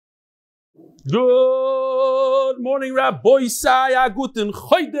Good morning, Rabbi Saya. Guten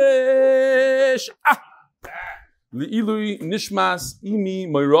Chodesh. Le'ilui Nishmas Imi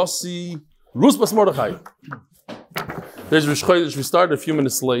Moirasi Rusbas Mordechai. There's Rosh Chodesh. We started a few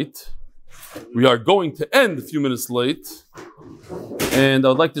minutes late. We are going to end a few minutes late. And I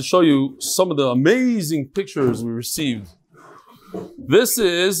would like to show you some of the amazing pictures we received. This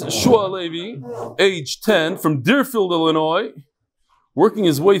is Shua Levi, age 10, from Deerfield, Illinois, working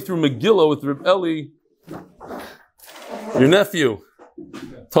his way through Megillah with Reb Eli, your nephew,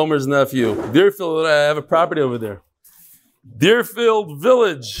 Tomer's nephew. Deerfield, I have a property over there. Deerfield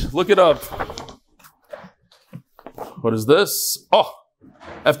Village, look it up. What is this? Oh,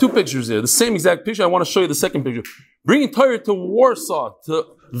 I have two pictures here. The same exact picture. I want to show you the second picture. Bringing Torah to Warsaw, to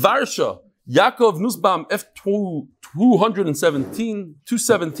Varsha, Yaakov Nussbaum,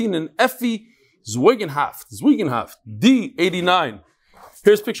 F217, and Effie Zwigenhaft, D89.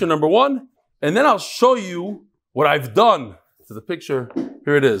 Here's picture number one, and then I'll show you what I've done to the picture.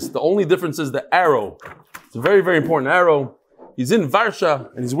 Here it is. The only difference is the arrow. It's a very, very important arrow. He's in Varsha,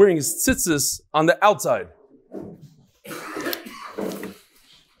 and he's wearing his tzitzis on the outside.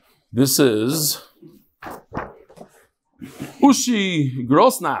 This is Ushi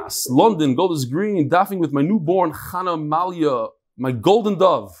Grosnas, London, Golders Green, daffing with my newborn Chana Malia, my golden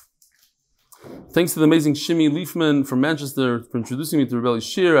dove. Thanks to the amazing Shimi Leafman from Manchester for introducing me to Rebelli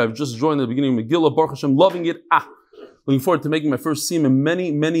Shir. I've just joined the beginning of Megillah. Baruch Hashem, loving it. Looking forward to making my first siyum in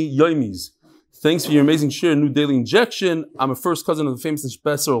many, many yomis. Thanks for your amazing shir and new daily injection. I'm a first cousin of the famous and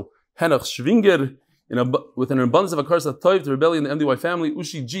special Henach Schwinger. With an abundance of Akaras Tov to Rebelli and the MDY family.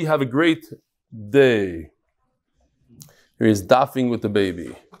 Ushi G, have a great day. Here he is daffing with the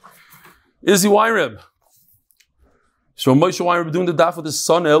baby. Izzy Weinreb. So Moshe Weinreb doing the daf with his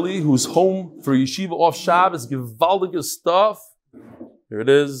son Eli, who's home for yeshiva off Shabbos. Gewaldige stuff. Here it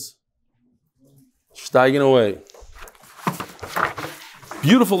is. Steigen away.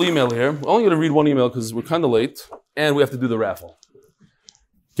 Beautiful email here. We're only going to read one email because we're kind of late, and we have to do the raffle.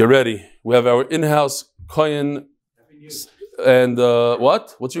 Get ready. We have our in-house Kohen. And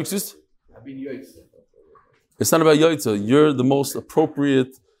what? What's your excuse? It's not about Yoitza. You're the most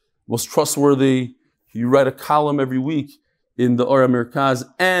appropriate, most trustworthy. You write a column every week in the Ora Merkaz,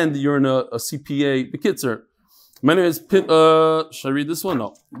 and you're in a CPA. The kids are. My name is should I read this one?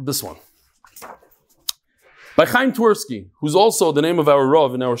 No, this one. By Chaim Twersky, who's also the name of our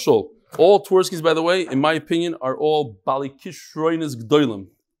Rav in our shul. All Twerskys, by the way, in my opinion, are all Bali Kishroinis Gdoilim.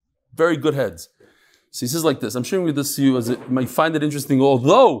 Very good heads. So he says like this. I'm sharing this to you as it might find it interesting,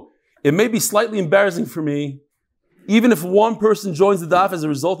 although it may be slightly embarrassing for me. Even if one person joins the daf as a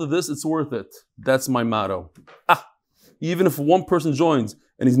result of this, it's worth it. That's my motto. Even if one person joins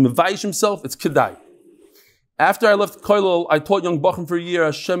and he's mevayish himself, it's kedai. After I left Koilel, I taught young Bachim for a year.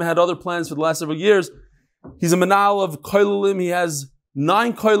 Hashem had other plans for the last several years. He's a manal of Koilelim. He has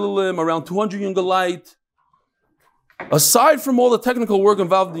 9 Koilelim, around 200 Yungalite. Aside from all the technical work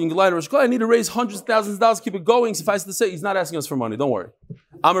involved in the Yungalite Rosh Chodesh, I need to raise hundreds of thousands of dollars to keep it going. Suffice to say, he's not asking us for money. Don't worry.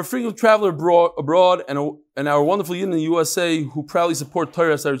 I'm a frequent traveler abroad and our wonderful Yidden in the USA who proudly support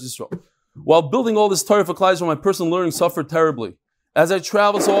Torah as Eretz Yisrael. While building all this Torah for Klal Yisrael, my personal learning suffered terribly. As I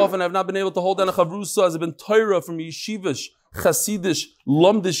travel so often, I've not been able to hold down a chavrusa as I've been Torah from yeshivish, chasidish,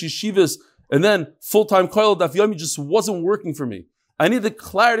 lumdish yeshivas, and then full-time koil daf yomi just wasn't working for me. I needed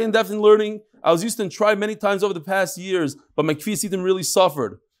clarity and depth in learning. I was used to and tried many times over the past years, but my kfis even really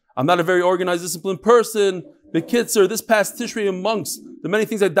suffered. I'm not a very organized, disciplined person. The Kitzer, this past Tishrei, amongst the many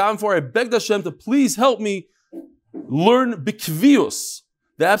things I down for, I begged Hashem to please help me learn bikvius,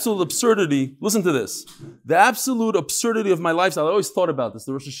 the absolute absurdity. Listen to this. The absolute absurdity of my lifestyle. I always thought about this,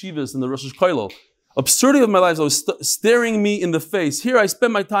 the Rosh Hashivas and the Rosh Koilel. Absurdity of my life was staring me in the face. Here I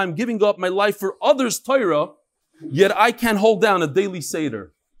spend my time giving up my life for others' Torah, yet I can't hold down a daily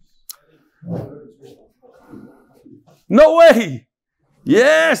Seder. No way!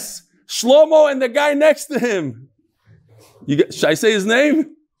 Yes! Shlomo and the guy next to him. Should I say his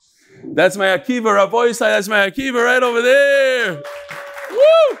name? That's my Akiva, Rabbi Yisai, that's my Akiva right over there.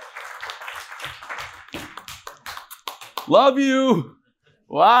 Woo! Love you.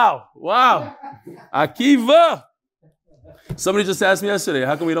 Wow. Akiva. Somebody just asked me yesterday,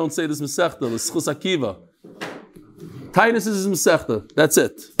 how come we don't say this Masechta, the Schus Akiva? Tainus is his Masechta. That's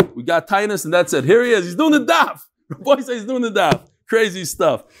it. We got Tainus and that's it. Here he is. He's doing the daf. Rabbi Yisai is doing the daf. Crazy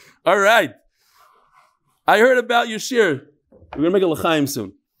stuff. All right. I heard about your shir. We're going to make a l'chaim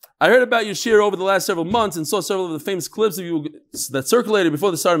soon. I heard about your shir over the last several months and saw several of the famous clips of you that circulated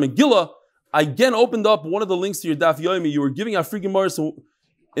before the start of Megillah. I again opened up one of the links to your Daf Yomi. You were giving out free Gemaras,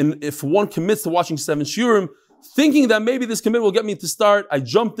 and if one commits to watching 7 shiurim, Thinking that maybe this commitment will get me to start, I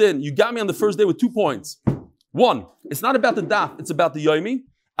jumped in. You got me on the first day with 2 points. 1, it's not about the daf, it's about the yomi.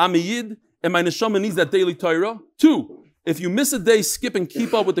 I'm a yid, and my neshama needs that daily Torah. 2, if you miss a day, skip and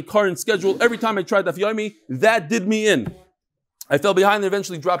keep up with the current schedule. Every time I tried daf yomi, that did me in. I fell behind and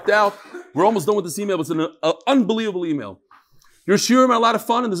eventually dropped out. We're almost done with this email, but it's an unbelievable email. Your shiurim are a lot of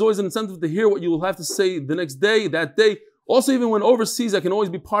fun, and there's always an incentive to hear what you will have to say the next day, that day. Also, even when overseas, I can always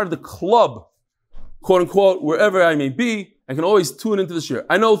be part of the club, quote unquote, wherever I may be. I can always tune into the shiur.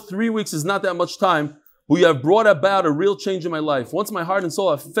 I know 3 weeks is not that much time, but you have brought about a real change in my life. Once my heart and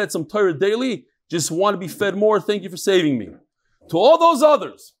soul have fed some Torah daily, just want to be fed more. Thank you for saving me. To all those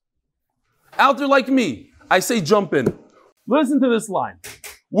others out there like me, I say jump in. Listen to this line.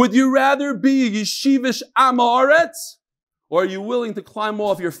 Would you rather be a yeshivish amaretz, or are you willing to climb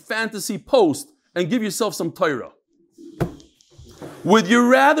off your fantasy post and give yourself some Torah? Would you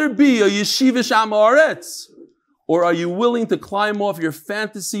rather be a yeshivish amaretz, or are you willing to climb off your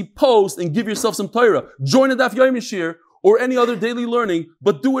fantasy post and give yourself some Torah? Join a Daf Yomi Shiur or any other daily learning,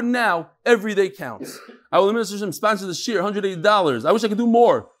 but do it now. Every day counts. I will administer some sponsor the Shiur, $180. I wish I could do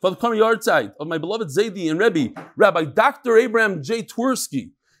more for the coming yard side of my beloved Zaidi and Rebbe, Rabbi Dr. Abraham J.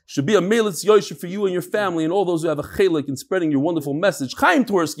 Twersky. Should be a Melitz Yosher for you and your family and all those who have a chelik in spreading your wonderful message. Chaim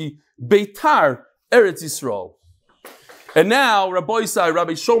Twersky, Beitar, Eretz Yisrael. And now, Rabbi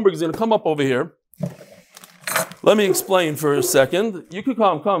Schoenberg is going to come up over here. Let me explain for a second. You could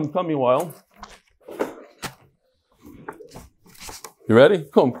come a while. You ready?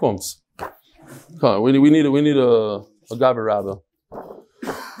 Come. We need a Gaber Rabba.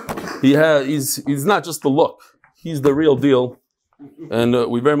 He's not just the look. He's the real deal. And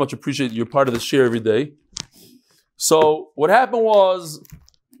we very much appreciate you're part of the shiur every day. So what happened was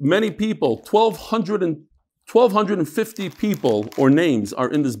many people, 1,250 people or names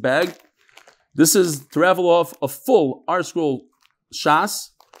are in this bag. This is to raffle off a full ArtScroll Shas.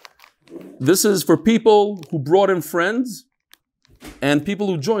 This is for people who brought in friends and people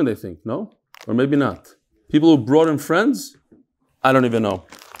who joined, I think. No? Or maybe not. People who brought in friends? I don't even know.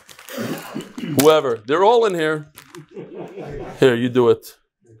 Whoever. They're all in here. Here, you do it.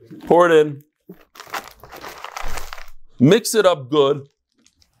 Pour it in. Mix it up good.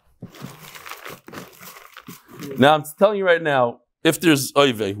 Now, I'm telling you right now, if there's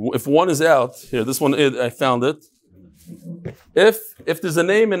oive, if one is out, here, this one, I found it. If there's a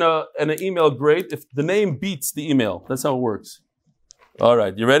name in an email, great. If the name beats the email, that's how it works. All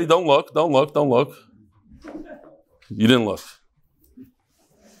right, you ready? Don't look. You didn't look.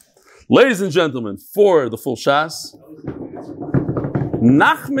 Ladies and gentlemen, for the full Shas,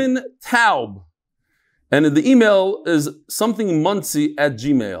 Nachman Taub. And the email is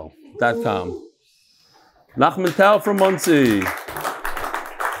somethingmuncie@gmail.com. Nachman Taub from Muncie.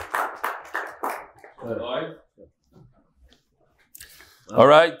 All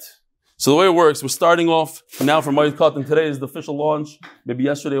right. So the way it works, we're starting off now from Moed Katan. Today is the official launch. Maybe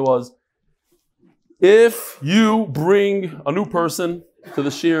yesterday was. If you bring a new person to the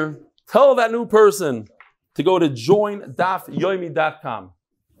shiur, tell that new person to go to join.dafyomi.com.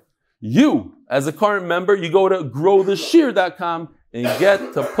 You, as a current member, you go to growtheshiur.com and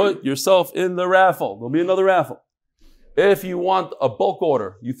get to put yourself in the raffle. There'll be another raffle. If you want a bulk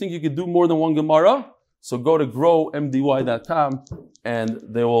order, you think you could do more than one Gemara, so go to growmdy.com and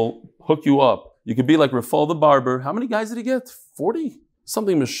they will hook you up. You could be like Rafal the barber. How many guys did he get? 40?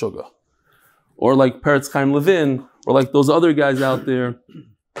 Something Meshuggah. Or like Peretz Chaim Levin, or like those other guys out there.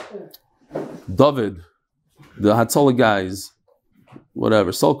 David, the Hatzalah guys,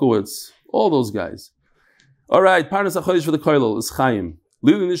 whatever, Solkowitz, all those guys. All right, Parnas HaChodesh for the Koilel is Chaim.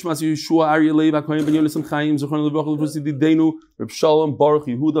 Lili Nishmas Yeshua Aryeh Leib HaKoyim Ben Yonis and Chaim Zechron Levachel V'Sididenu Reb Shalom Baruch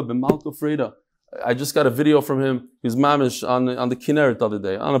Yehuda Ben Malka Freda. I just got a video from him. He's mamish on the Kinneret the other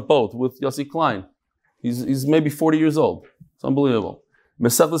day, on a boat with Yossi Klein. He's maybe 40 years old. It's unbelievable.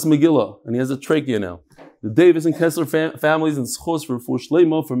 Mesechles Megillah, and he has a trachea now. The Davis and Kessler families and schos for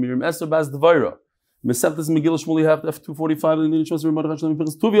Shleimo from Miriam Esther Bas Devaira. Mesechles Megillah Shmuli Haft F245 Lili Nishmas Reb Mordechai Shlomo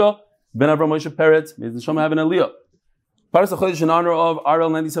Pinchas Tuvia Ben Avraham Moshe Peretz. May the Shema have an Aliyah. Paras HaChodesh in honor of RL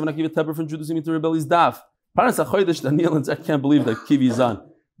 97 Akiva Tepper for introducing me to Rebelli's Daf. Paras HaChodesh Daniel and I can't believe that Kivi is on.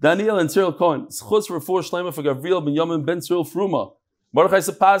 Daniel and Cyril Cohen. Schutz for Shleima for Gavriel Ben Yamin Ben Cyril Fruma. Mordechai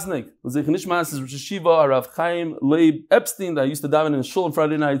Sapaznik. L'zeich Nishmas is Rosh Hashiva Rav Chaim Leib Epstein that I used to daven in shul on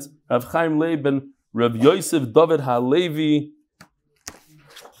Friday nights. Rav Chaim Leib Ben Rav Yosef David HaLevi.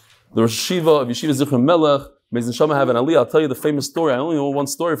 The Rosh Hashiva of Yeshiva Zichron Melech. May Zin Shama have an Aliyah. I'll tell you the famous story. I only know one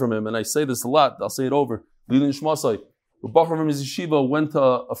story from him, and I say this a lot. I'll say it over. Lili Nishmasai. The Bachar from his yeshiva went to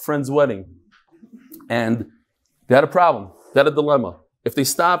a friend's wedding, and they had a problem. They had a dilemma. If they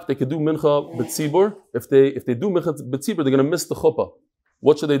stop, they could do mincha b'tzibur. If they do mincha b'tzibur, they're going to miss the chuppah.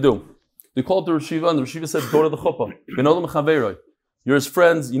 What should they do? They called the Rosh Yeshiva, and the Rosh Yeshiva said, go to the chuppah. You're his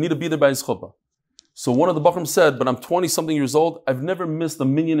friends, you need to be there by his chuppah. So one of the Bachram said, but I'm 20-something years old, I've never missed a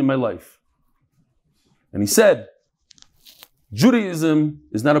minyan in my life. And he said, Judaism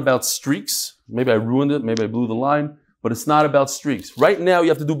is not about streaks. Maybe I ruined it, maybe I blew the line, but it's not about streaks. Right now, you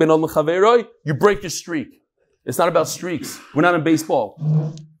have to do Ben Od Mechaveroi, you break your streak. It's not about streaks. We're not in baseball.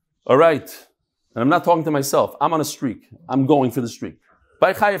 All right. And I'm not talking to myself. I'm on a streak. I'm going for the streak.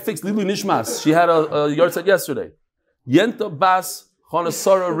 By Chaya fixed Lilu Nishmas. She had a yard set yesterday. Yenta Bas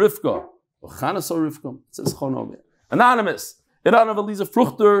Chanasara Rivka. Chanasara Rivka. It says Chanomi. Anonymous. In honor of Elisa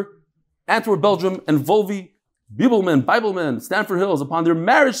Fruchter, Antwerp, Belgium, and Volvi, Bibelman, Stanford Hills, upon their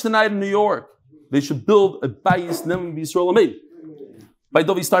marriage tonight in New York, they should build a Bayis Nem B'Yisrael Ameid. By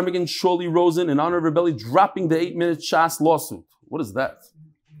Dovi Steinberg and Shirley Rosen, in honor of Rebelli, dropping the 8-minute Shas lawsuit. What is that?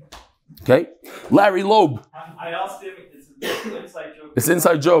 Okay. Larry Loeb. I asked him, it's an inside joke. It's an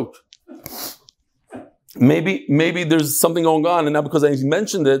inside joke. Maybe there's something going on, and now because I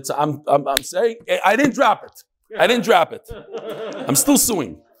mentioned it, I'm saying, I didn't drop it. I'm still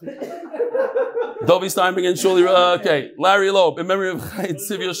suing. Dovi Steinberg and Shirley, okay. Larry Loeb, in memory of Chaim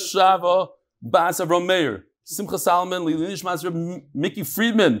Tzivya Shava, Bas Avram Meir, Simcha Salman, Lilinish Master, Mickey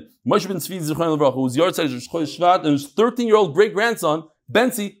Friedman, Moshe Ben Tzvi Zichron Levrach, who's Yard Side Shvat, and his 13-year-old great-grandson,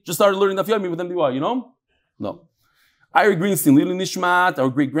 Benzi, just started learning Daf Yomi with MDY, you know him? No. Ira Greenstein, Lili Nishmat, our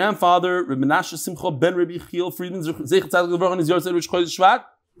great-grandfather, Reb Menashe Simcha Ben Rabbi Chiel Friedman, Zeich Tzadik Levrach, and his Yard Side Shvat,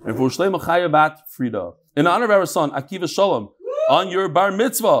 and for Shleim Chaya Bat Frida. In honor of our son, Akiva Shalom, on your bar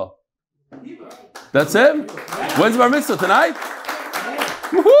mitzvah. That's him? When's bar mitzvah? Tonight?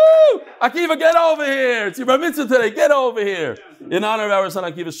 Woohoo! Akiva, get over here! It's your bar mitzvah today. Get over here! In honor of our son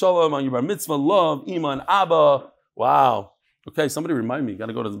Akiva Shalom, on your bar mitzvah, love, Ima and Abba. Wow. Okay, somebody remind me. Got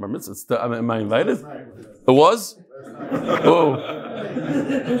to go to the bar mitzvah. Am I invited? It was? Oh.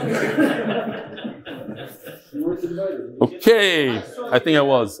 Okay. I think I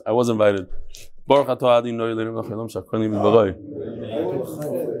was. I was invited. We'll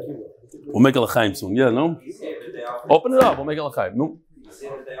make a l'chaim soon. Yeah, no? Open it up. We'll make a l'chaim. No?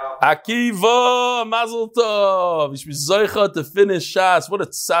 Akiva, Mazel Tov. You should be zoicha to finish Shas. What a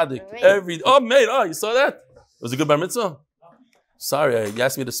tzaddik. Mate. Oh, you saw that? It was a good bar mitzvah? Sorry, you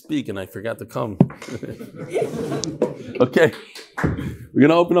asked me to speak and I forgot to come. Okay. We're going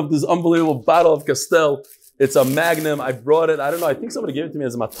to open up this unbelievable bottle of Castel. It's a Magnum. I brought it. I don't know. I think somebody gave it to me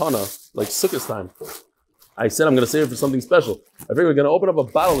as a matana, like Sukkot time. I said I'm going to save it for something special. I figure we're going to open up a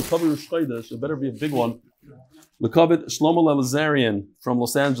bottle of Lekavit Rosh Chodesh. It better be a big one. Lekavit Shlomo Lazarian from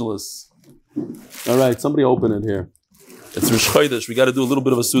Los Angeles. All right, somebody open it here. It's Rosh Chodesh. We got to do a little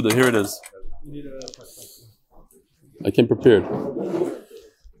bit of a Suda. Here it is. I came prepared.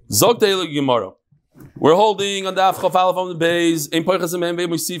 Zog Teiluk Gemara. We're holding on the Afchaf Aleph on the base. Ein Poichas Amen Ve'im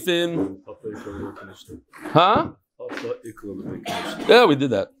Musifin. Huh? Yeah, we did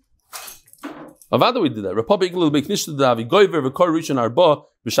that. Avada, we did that. Republic little bit Knishta Davi Goiver V'Kor Rishon Arba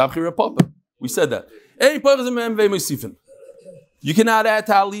B'Shavchi Republic. We said that. Ein Poichas Amen Ve'im Musifin. You cannot add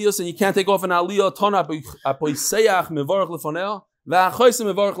to Aliyos and you can't take off an Aliyah. Tona Apoiseach Mevorach Lefonel V'Achoyse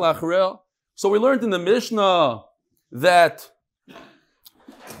Mevorach La'Acharel. So we learned in the Mishnah that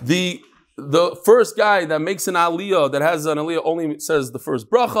the first guy that makes an aliyah, that has an aliyah, only says the first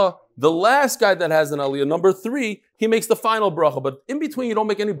bracha. The last guy that has an aliyah, number 3, he makes the final bracha. But in between, you don't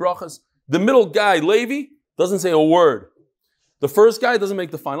make any brachas. The middle guy, Levi, doesn't say a word. The first guy doesn't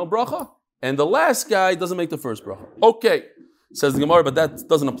make the final bracha, and the last guy doesn't make the first bracha. Okay, says the Gemara, but that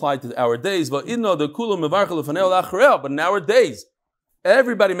doesn't apply to our days. But in our days,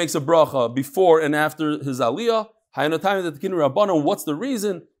 everybody makes a bracha before and after his aliyah. What's the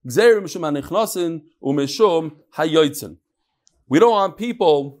reason? We don't want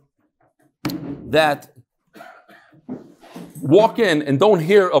people that walk in and don't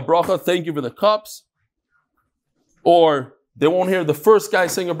hear a bracha, thank you for the cups, or they won't hear the first guy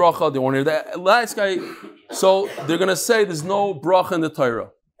sing a bracha, they won't hear the last guy, so they're going to say there's no bracha in the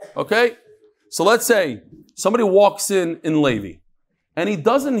Torah. Okay? So let's say somebody walks in Levi, and he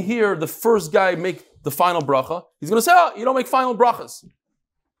doesn't hear the first guy make the final bracha. He's going to say, you don't make final brachas.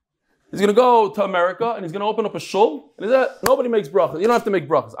 He's going to go to America and he's going to open up a shul. And he said, nobody makes brachas. You don't have to make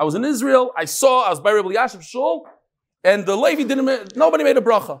brachas. I was in Israel. I was by Rebbe Yashiv's shul. And the Levi nobody made a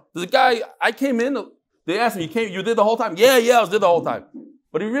bracha. The guy, I came in. They asked me, you did the whole time? Yeah, I did the whole time.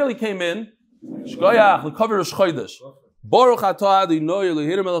 But he really came in. Shkoyach, Lekavit Rosh Chodesh. Baruch atah Adonai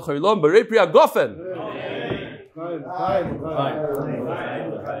Eloheinu melech haolam b'rei pri hagofen.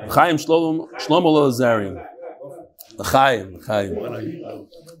 Chaim Shlomo Lazarian. Chaim.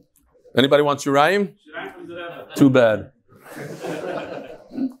 Anybody wants Shirayim? Too bad.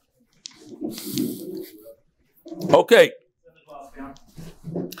 Okay.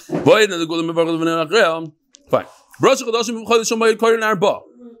 Fine.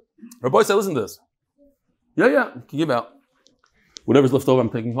 Rabbi said, listen to this. Yeah, can give out. Whatever's left over, I'm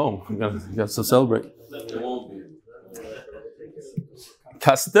taking home. I got to celebrate.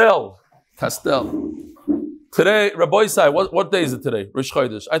 Castel. Today, Rabbi Sai, what day is it today? Rish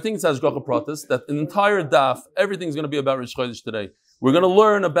Chodesh. I think it says Hashgacha Pratis that an entire daf, everything's going to be about Rish Chodesh today. We're going to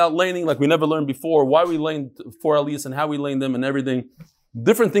learn about laning like we never learned before, why we laned 4 aliyahs and how we laned them and everything.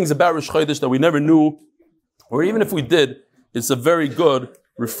 Different things about Rish Chodesh that we never knew, or even if we did, it's a very good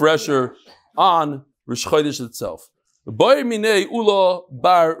refresher on Rish Chodesh itself. Boy minei ula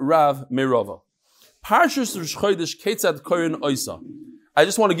bar Rav Merova. Parshas Rish Chodesh Ketzad Korin Oisa. I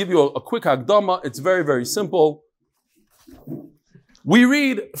just want to give you a quick Hagdama. It's very, very simple. We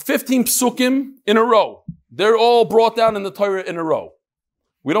read 15 psukim in a row. They're all brought down in the Torah in a row.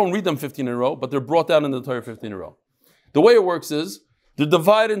 We don't read them 15 in a row, but they're brought down in the Torah 15 in a row. The way it works is, they're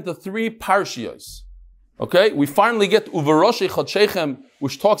divided into 3 parshiyos. Okay? We finally get Uvaroshi Chodshechem,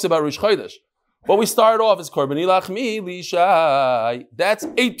 which talks about Rish Chodesh. But we start off as Korbani Lachmi Lishai. That's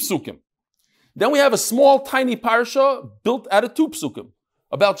 8 psukim. Then we have a small, tiny parsha built out of 2 psukim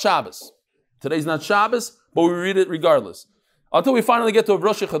about Shabbos. Today's not Shabbos, but we read it regardless. Until we finally get to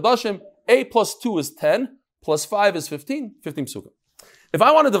Rosh Chodashim, 8 plus 2 is 10, plus 5 is 15 psukim. If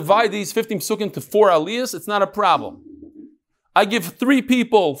I want to divide these 15 psukim into 4 aliyahs, it's not a problem. I give 3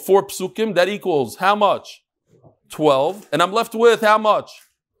 people 4 psukim, that equals how much? 12. And I'm left with how much?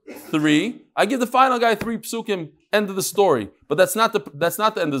 3. I give the final guy 3 psukim, end of the story. But that's not the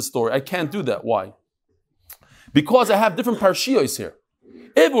end of the story. I can't do that. Why? Because I have different parshiyos here.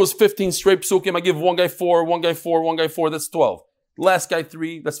 If it was 15 straight psukim, I give one guy 4, one guy 4, one guy 4, that's 12. Last guy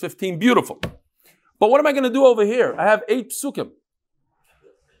 3, that's 15, beautiful. But what am I going to do over here? I have 8 psukim.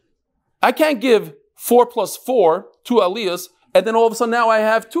 I can't give 4 plus 4, 2 aliyahs, and then all of a sudden now I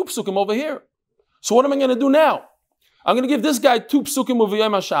have 2 psukim over here. So what am I going to do now? I'm going to give this guy 2 psukim of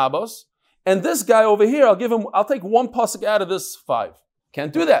Yom HaShabbos, and this guy over here, I'll take 1 pasuk out of this 5.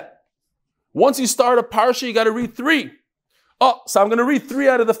 Can't do that. Once you start a parsha, you got to read 3. Oh, so I'm going to read 3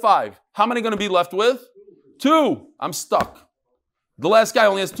 out of the 5. How many going to be left with? 2. I'm stuck. The last guy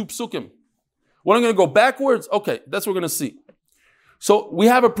only has 2 psukim. What, I'm going to go backwards? Okay, that's what we're going to see. So we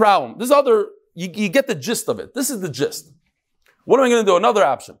have a problem. You get the gist of it. This is the gist. What am I going to do? Another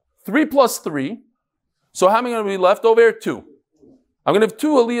option. 3 plus 3. So how many going to be left over here? 2. I'm going to have 2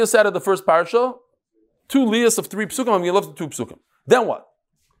 aliyahs out of the first parsha, 2 aliyahs of 3 psukim. I'm going to be left with 2 psukim. Then what?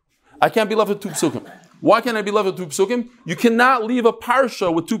 I can't be left with 2 psukim. Why can't I be left with 2 psukim? You cannot leave a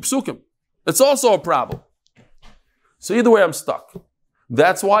parsha with 2 psukim. It's also a problem. So either way, I'm stuck.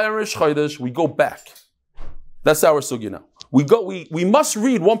 That's why in Rish Chodesh we go back. That's our sugya now. We must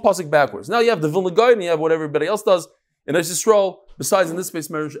read 1 pasuk backwards. Now you have the Vilna Gaon and you have what everybody else does. In Eretz Yisrael, besides in this space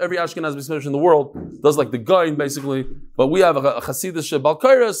marriage, every Ashkenaz base marriage in the world does like the Gaon basically. But we have a Hasidish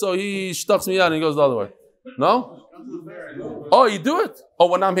Balkaira, so he stucks me out and he goes the other way. No? Oh, you do it? Oh,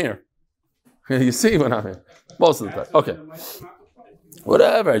 when I'm here. You see when I'm here. Most of the time. Okay.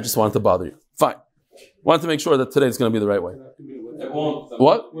 Whatever, I just wanted to bother you. Fine. Wanted to make sure that today is going to be the right way.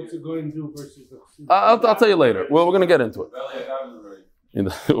 What? What's it going to do versus the... I'll tell you later. Well, we're going to get into it.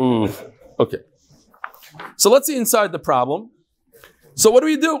 Okay. So let's see inside the problem. So what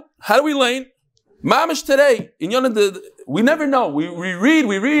do? How do we lane? Mamish today, we never know. We read,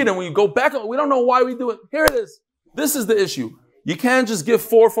 and we go back. We don't know why we do it. Here it is. This is the issue. You can't just give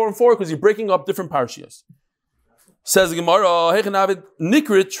 4, 4, and 4 because you're breaking up different parshiyas. Says the Gemara,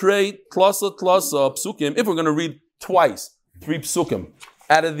 nikrit trei tlasa psukim. If we're going to read twice, 3 psukim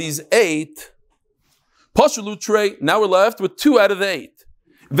out of these 8, pashulu trei. Now we're left with 2 out of the 8.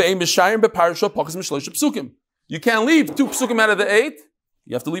 You can't leave 2 psukim out of the 8.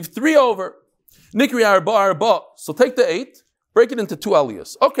 You have to leave 3 over. Nikri arba. So take the 8, break it into 2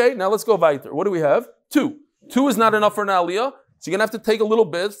 aliyahs. Okay, now let's go weiter. What do we have? 2. 2 is not enough for an aliyah, so you're going to have to take a little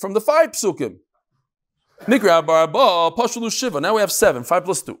bit from the 5 psukim. Nikri arba, pashulu shiva. Now we have 7, 5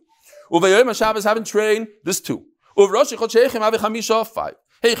 plus 2. Uvayom HaShabbos haven't trained, this 2. Uvroshi chodshechem have chamisha, 5.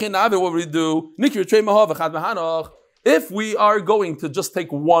 Hey, chinave, what we do? Nikri trei mahav echad mehanach. If we are going to just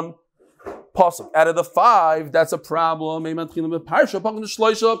take 1 pasuk out of the 5, that's a problem.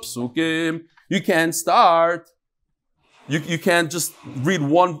 You can't start. You can't just read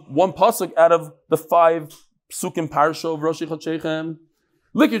one pasuk out of the 5 psukim parsha of Rosh Chodshechem.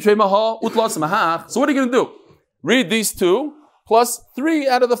 So what are you going to do? Read these 2 plus 3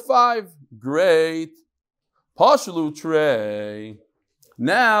 out of the 5. Great. Hashlu trey.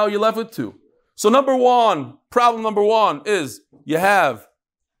 Now you're left with two. So problem number one is you have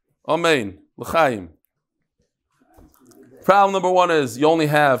Amen. L'chaim. Problem number one is you only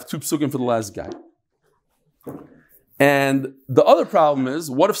have 2 psukim for the last guy. And the other problem is,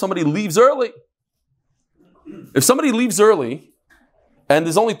 what if somebody leaves early? If somebody leaves early and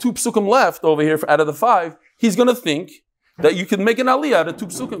there's only 2 psukim left over here out of the 5, he's going to think that you can make an aliyah out of 2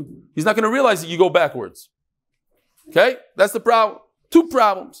 psukim. He's not going to realize that you go backwards. Okay? That's the problem. 2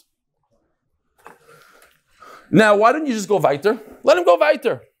 problems. Now, why don't you just go weiter? Let him go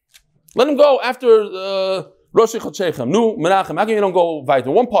weiter. Let him go after Rosh Chodshechem. Nu, Menachem. How come you don't go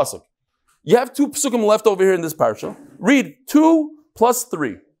weiter? 1 pasuk. You have 2 psukim left over here in this parsha. Read 2 plus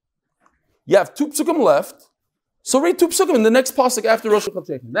 3. You have 2 psukim left. So read 2 psukim in the next pasuk after Rosh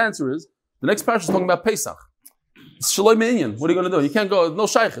Chodshechem. The answer is, the next parsha is talking about Pesach. It's Shaloi Me'inyan. What are you going to do? You can't go, no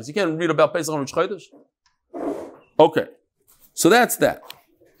shaykhs. You can't read about Pesach on Rosh Chodesh. Okay. So that's that.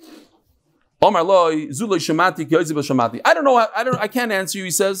 Omar Loi, Zuloi Shemati, Yoziba Shemati. I can't answer you,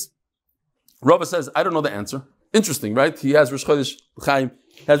 he says. Rava says, I don't know the answer. Interesting, right? He has Rosh Chodesh, Chaim,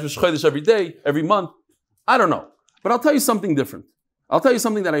 has Rosh Chodesh every day, every month. I don't know. But I'll tell you something different. I'll tell you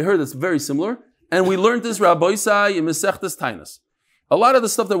something that I heard that's very similar. And we learned this, Rabbi Isai, in Mesechtes Tainas. A lot of the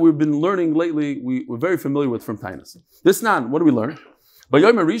stuff that we've been learning lately, we're very familiar with from Tainas. This Nan, what do we learn?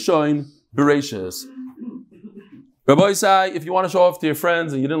 B'Yom HaRishon, Bereishis. Rabbi Isai, if you want to show off to your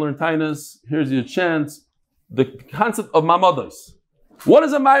friends and you didn't learn Tainas, here's your chance. The concept of Mamados. What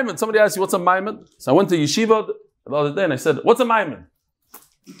is a Maimon? Somebody asked you, what's a Maimon? So I went to Yeshiva the other day and I said, what's a Maimon?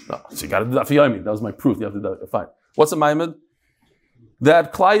 No, so you got to do that for Yomi. That was my proof. You have to do that. Fine. What's a Maimon?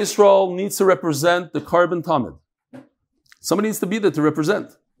 That Klal Yisrael needs to represent the carbon Talmud. Somebody needs to be there to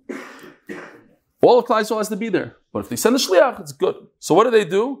represent. All of Klal Yisrael has to be there. But if they send a shliach, it's good. So what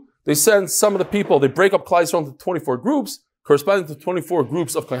do? They send some of the people, they break up Klal Yisrael into 24 groups, corresponding to 24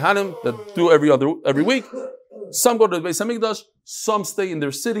 groups of Kohanim that do every week. Some go to the Beis HaMikdash, some stay in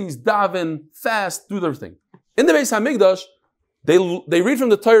their cities, daven, fast, do their thing. In the Beis HaMikdash, they read from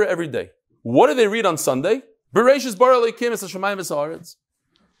the Torah every day. What do they read on Sunday? Bereshis bara Elokim es hashamayim v'haaretz.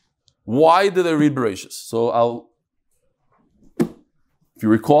 Why do they read Bereshis? So if you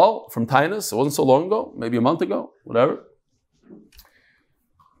recall from Tainas, it wasn't so long ago, maybe a month ago, whatever.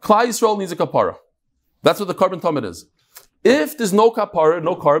 Klal Yisrael needs a kapara. That's what the carbon Talmud is. If there's no kapara,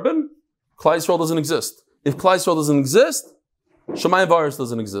 no carbon, Klal Yisrael doesn't exist. If Klal Yisrael doesn't exist, Shemayim v'Aretz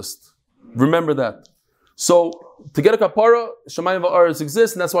doesn't exist. Remember that. So to get a kapara, Shemayim v'Aretz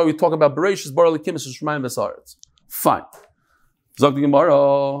exists, and that's why we talk about Bereshis bara Elokim es Shemayim v'Haaretz. Fine. Zok the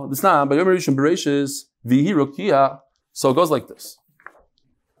Gemara. This now by Yom Rishon Bereshis v'hi rokia. So it goes like this.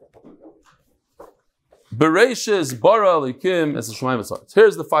 Bereshis bara Elokim es Shemayim v'Haaretz.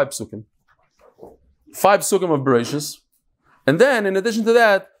 Here's the 5 psukim. 5 psukim of Bereshis. And then, in addition to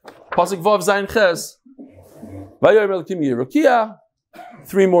that, Pasuk Vav Zayin Ches, Vayom Elokim Yerokia,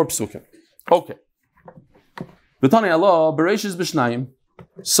 3 more psukim. Okay. B'tani Allah, Bereshis b'shnayim.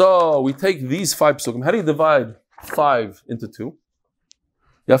 So, we take these 5 psukim. How do you divide 5 into 2?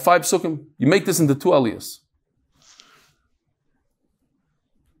 You have 5 psukim. You make this into 2 aliyahs.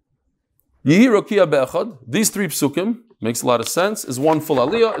 Yehi Rokia be'echad. These 3 psukim, makes a lot of sense, is 1 full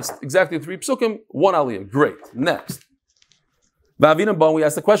aliyah. It's exactly 3 psukim, 1 aliyah. Great. Next. We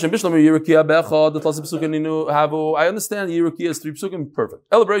asked the question, I understand Yerukia is 3 psukim, perfect.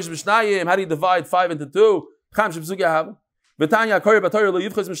 How do you divide 5 into 2?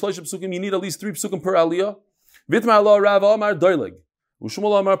 You need at least 3 psukim per aliyah.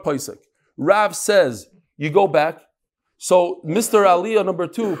 Rav says, you go back. So Mr. Aliyah number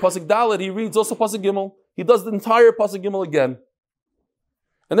 2, Pasuk Dalet, he reads also Pasuk Gimel. He does the entire Pasuk Gimel again.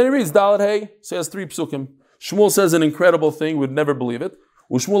 And then he reads Dalet Hey, so he has 3 psukim. Shmuel says an incredible thing, we'd never believe it.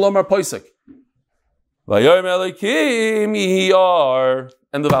 Ushmuel Amar Poisek. Vayom Elokim Yihiyar.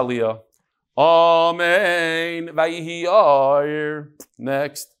 End of Aliyah. Amen. Vayihiyar.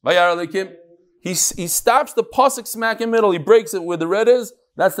 Next. Vayar Elokim. He stops the pasuk smack in the middle. He breaks it where the red is.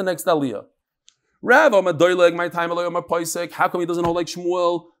 That's the next Aliyah. Rav Amar Doileg, my time Eloy Amar Poisek. How come he doesn't hold like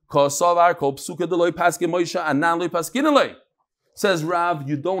Shmuel? Kosavar Kol Psuka Deloy Paskin Moshe Anan Loy Paskin Elay. Says Rav,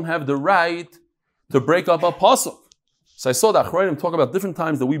 you don't have the right to break up a pasuk. So I saw that Achrayim talk about different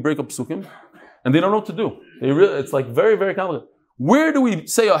times that we break up psukim, and they don't know what to do. It's like very, very complicated. Where do we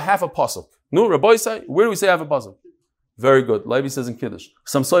say a half a pasuk? No, Rabbi say, where do we say half a pasuk? Very good. Levi says in Kiddush.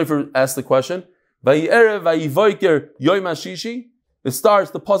 Some Sofer asked the question. Vayerev vayivoiker yoyim hashishi. The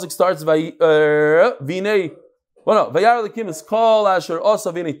pasuk starts vinei. Well, no, vayar lekim is kol asher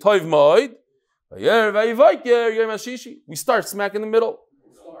osa vinei toiv moed. Vayerev vayivoiker yoyim hashishi. We start smack in the middle.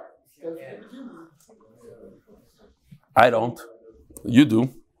 I don't. You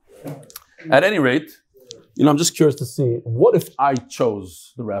do. At any rate, I'm just curious to see, what if I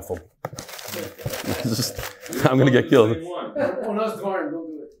chose the raffle? I'm going to get killed. You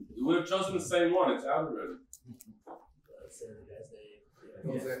would have chosen the same one. It's out already.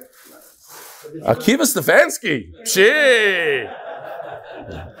 Akiva Stefanski. Shit.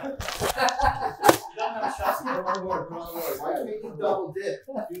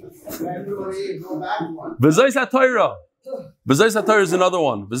 V'zayis HaTorah. V'zayis HaTorah is another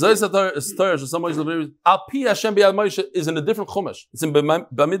one. V'zayis HaTorah Al Pi Hashem B'yad Moshe is in a different chumash. It's in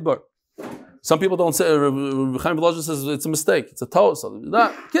Bamidbar. Some people don't say. Chaim Volozhin says it's a mistake. It's a Torah.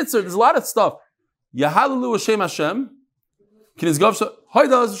 Kitzur, there's a lot of stuff. Yahalalu Hashem Hashem. Hoydaz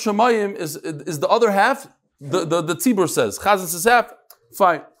Shemayim is the other half. The Tzibur says. Chazan says half.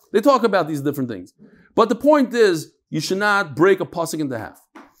 Fine. They talk about these different things. But the point is, you should not break a pasuk into half.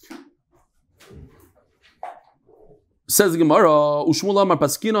 Says the Gemara, Ushmul Amar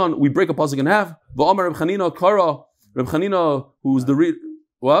Paskinon, we break a pasuk in half. V'Amar Reb Chanina Kara, Reb Chanina, who's the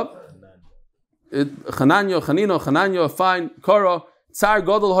what? Chananya, fine. Kara, Tsar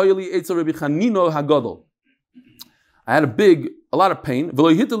Gadol Hoyeli Eitzel Reb Chanina Hagadol. I had a lot of pain. I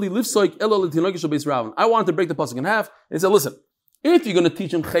wanted to break the pasuk in half. And he said, listen, if you're going to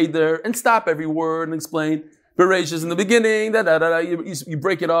teach him cheder and stop every word and explain Bereshis in the beginning, you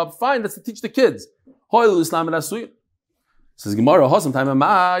break it up, fine, that's to teach the kids. Says Gemara,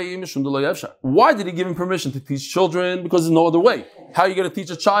 why did he give him permission to teach children? Because there's no other way. How are you going to teach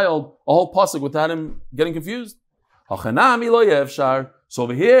a child a whole pasuk without him getting confused? So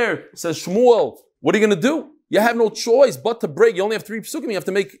over here, says Shmuel, what are you going to do? You have no choice but to break. You only have 3 psukim.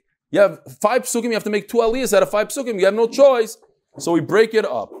 You have 5 psukim. You have to make 2 aliyahs out of 5 psukim. You have no choice. So we break it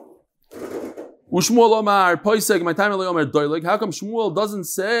up. Ushmuel Omar, Poiseg, my time Omar Doilig. How come Shmuel doesn't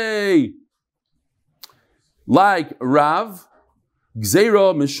say like Rav,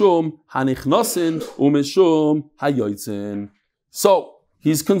 Gzeira Mishum Hanichnosin Umishum Hayoitzin? So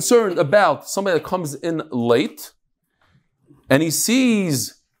he's concerned about somebody that comes in late and he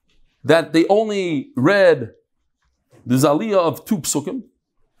sees that they only read the aliyah of 2 psukim,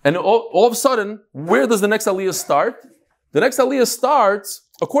 and all of a sudden, where does the next aliyah start? The next aliyah starts,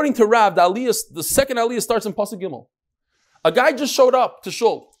 according to Rav, the second aliyah starts in Pasuk Gimel. A guy just showed up to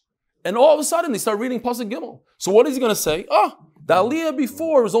shul, and all of a sudden they start reading Pasuk Gimel. So what is he going to say? The aliyah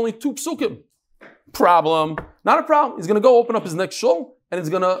before was only 2 psukim. Problem. Not a problem. He's going to go open up his next shul, and he's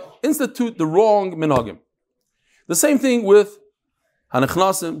going to institute the wrong minhagim. The same thing with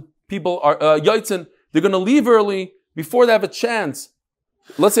Hanechnasim. People are Yaitzin. They're going to leave early before they have a chance.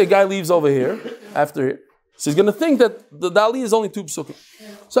 Let's say a guy leaves over here, after here. So he's going to think that the aliyah is only 2 psukim.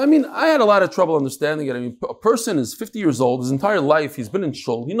 So I had a lot of trouble understanding it. A person is 50 years old, his entire life, he's been in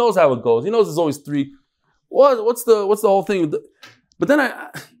shul, he knows how it goes, he knows there's always 3. What's the whole thing? But then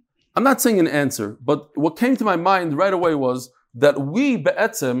I'm not saying an answer, but what came to my mind right away was that we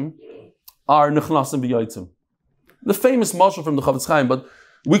be'etzim are nechnasim b'yaitzim. The famous mashal from the Chavetz Chaim, but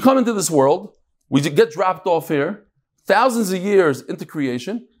we come into this world, we get dropped off here, thousands of years into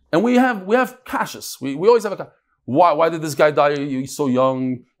creation, and we have kashas. We always have a kasha. Why did this guy die so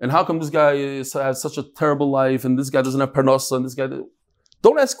young? And how come this guy has such a terrible life? And this guy doesn't have parnasa? And this guy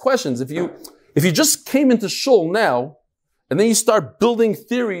don't ask questions. If you just came into shul now, and then you start building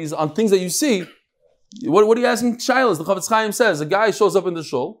theories on things that you see, what are you asking shilas? The Chavetz Chaim says a guy shows up in the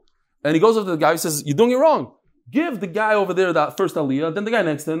shul, and he goes up to the guy. He says, "You're doing it wrong. Give the guy over there that first aliyah, then the guy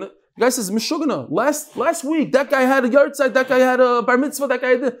next to him." The guy says, "Mishugana, last week that guy had a yahrzeit, that guy had a bar mitzvah, that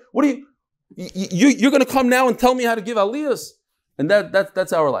guy had what are you're going to come now and tell me how to give aliyahs?" And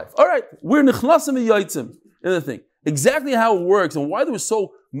that's our life. All right, we're nichnasim v'yaitzim in the thing. Exactly how it works and why there was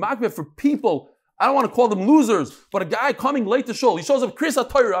so makbeh for people. I don't want to call them losers, but a guy coming late to shul, he shows up Kriyas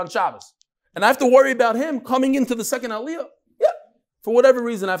HaTorah on Shabbos, and I have to worry about him coming into the second aliyah. Yeah, for whatever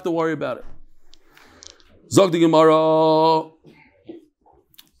reason, I have to worry about it. Zog the Gemara.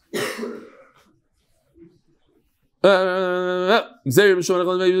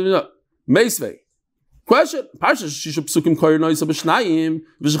 Meisvei. Question.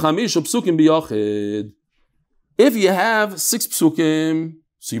 If you have 6 psukim,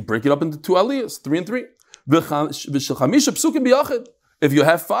 so you break it up into 2 aliyahs, 3 and 3. If you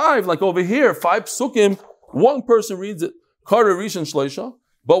have 5, like over here, 5 psukim, one person reads it. Kara Rishon Shloisha.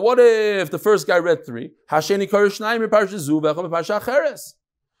 But what if the first guy read 3? Hasheni Kara Shnayim Parsha Zu V'Echad Parsha Acheres.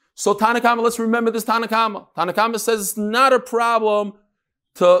 So Tanakama, let's remember this Tanakama. Tanakama says it's not a problem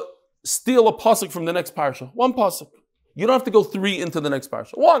to steal a pasuk from the next parsha. 1 pasuk. You don't have to go 3 into the next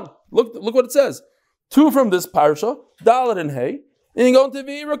parsha. 1. Look what it says. 2 from this parsha, Dalet and Hey, and you go into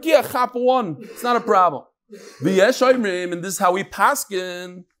V'Rakia, Chap 1. It's not a problem. And this is how we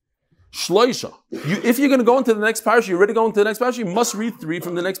paskin shloisha. If you're going to go into the next parsha, you're ready to go into the next parsha, you must read 3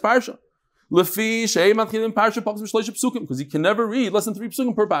 from the next parsha. Lefi shei matchilim parsha paksum shloisha psukim, because you can never read less than 3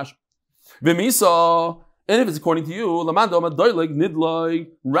 psukim per parsha. V'misa, and if it's according to you, lamando amar doileg nidloi.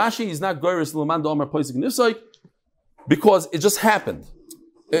 Rashi is not goyres lamando amar poisik nifsoi, because it just happened.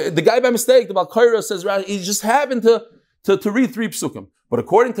 The guy by mistake, the Balkaira says Rashi, he just happened to read 3 psukim. But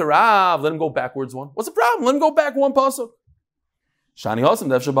according to Rav, let him go backwards 1. What's the problem? Let him go back 1 pasuk. Shani Hasim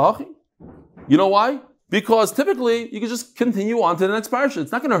Devsha B'Hachi. You know why? Because typically you can just continue on to the next parsha.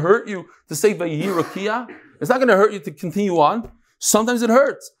 It's not going to hurt you to say Vayihi Rakia. It's not going to hurt you to continue on. Sometimes it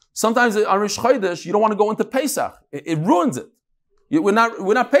hurts. Sometimes on Rish Chodesh you don't want to go into Pesach. It ruins it. We're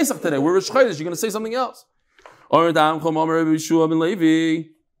not Pesach today. We're Rish Chodesh. You're going to say something else.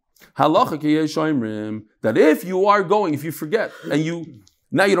 That if you are going, if you forget, and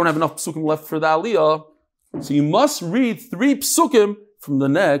now you don't have enough psukim left for the aliyah, so you must read 3 psukim from the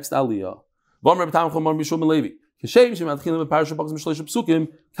next aliyah.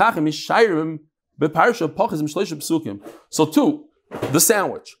 So 2, the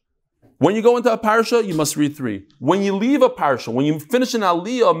sandwich. When you go into a parsha, you must read 3. When you leave a parsha, when you finish an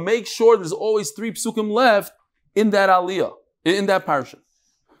aliyah, make sure there's always 3 psukim left in that aliyah, in that parsha.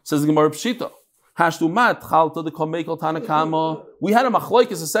 Says the Gemara Pshita. We had a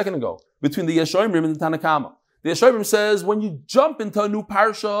machlokes a second ago between the Yeshoimrim and the Tanakama. The Yeshoimrim says when you jump into a new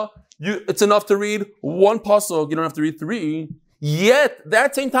parsha, it's enough to read 1 pasuk. You don't have to read 3. Yet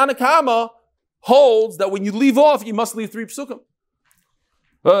that same Tanakama holds that when you leave off, you must leave 3 psukim.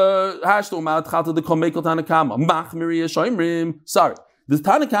 Sorry, the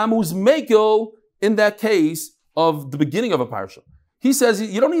Tanakama was mekel in that case of the beginning of a parsha. He says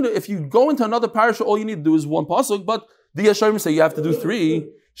you don't need to, if you go into another parsha, all you need to do is 1 pasuk, but the Yesharim say you have to do 3.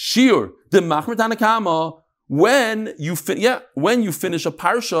 Shiur, the Machmer Tanakama, when you finish a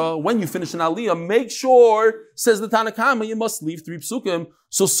parsha, when you finish an aliyah, make sure, says the Tanakama, you must leave 3 psukim.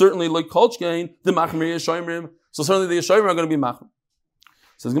 So certainly, like Kolchkein, the Machmer Yesharim, so certainly the Yesharim are going to be Machmer.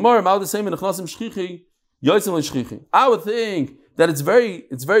 Says Gemara, the same in Echnasim Shchichi, Yotzim Shchichi. I would think that it's very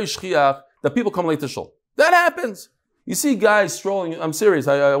shchiach that people come late to shul. That happens. You see guys strolling. I'm serious.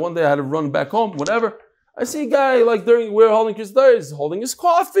 One day I had to run back home. Whatever. I see a guy we're holding Kriyas Torah. He's holding his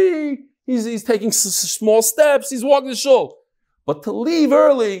coffee. He's taking small steps. He's walking the shul. But to leave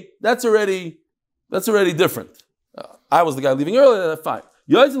early, that's already different. I was the guy leaving early. That's fine.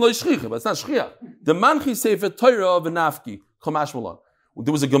 But it's not shchiach. The manchi sefer Torah v'nafki chomash malon.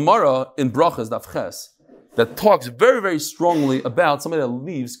 There was a Gemara in Brachas Daf Ches that talks very, very strongly about somebody that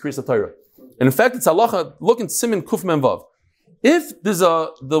leaves Kriyas Torah. And in fact, it's halacha. Look in Siman Kuf Mem Vav. If there's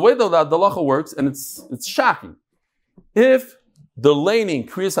the way that the halacha works, and it's shocking. If the laning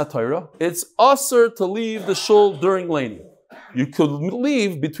Kriyas Torah, it's asur to leave the shul during laning. You could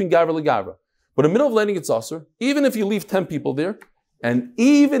leave between gavra and gavra, but in the middle of laning, it's asur. Even if you leave 10 people there, and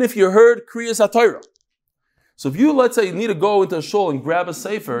even if you heard Kriyas Torah. So if you, let's say, you need to go into a shul and grab a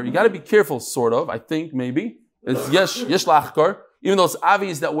sefer, you got to be careful, sort of. I think maybe it's yesh lachkar. Even though it's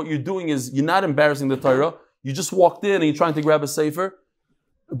obvious that what you're doing is you're not embarrassing the Torah, you just walked in and you're trying to grab a sefer.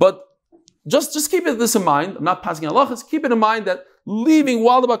 But just keep this in mind. I'm not passing halachas. Keep it in mind that leaving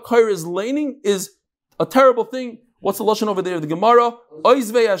while the bakar is laning is a terrible thing. What's the lashon over there of the Gemara?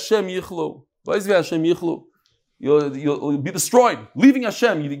 Oizvei Hashem yichlu. Oizvei Hashem yichlu. You'll be destroyed. Leaving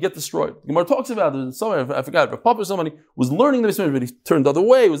Hashem, you get destroyed. The Gemara talks about it. Somebody, I forgot, if Papa or somebody was learning the Mishnah, but he turned the other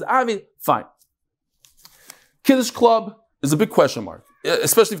way. It was avid. Fine. Kiddush club is a big question mark,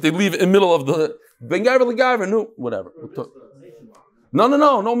 especially if they leave in the middle of the ben gavra legavra, no, whatever. No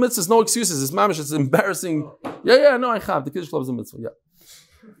mitzvahs, no excuses. It's mamish. It's embarrassing. No, I have the Kiddush club is a mitzvah.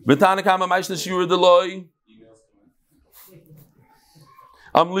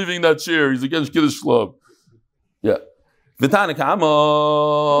 I'm leaving that chair. He's against Kiddush club. Yeah.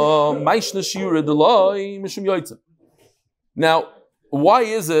 Now, why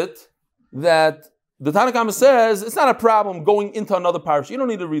is it that the Tanakama says it's not a problem going into another parish? You don't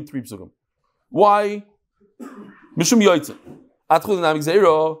need to read 3 psukim. Why? Mishum yoytzin. Atchul dinamik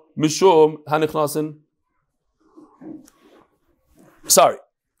zeiro. Mishum hanichnasin. Sorry.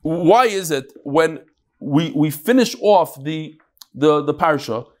 Why is it when we finish off the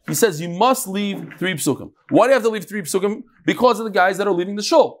parsha, he says you must leave 3 psukim. Why do you have to leave 3 psukim? Because of the guys that are leaving the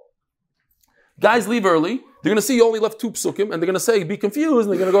shul. Guys leave early, they're going to see you only left 2 psukim, and they're going to say, be confused,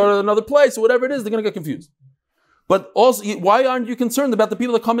 and they're going to go to another place, or whatever it is, they're going to get confused. But also, why aren't you concerned about the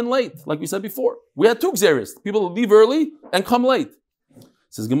people that come in late, like we said before? We had 2 xeris, people who leave early and come late.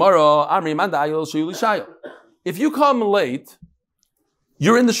 Says Gemara, if you come late,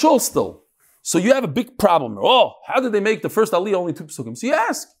 you're in the shul still. So you have a big problem. Oh, how did they make the first aliyah only 2 psukim? So you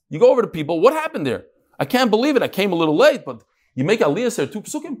ask, you go over to people, what happened there? I can't believe it. I came a little late, but you make aliyah there 2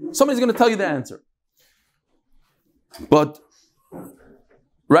 psukim? Somebody's going to tell you the answer. But,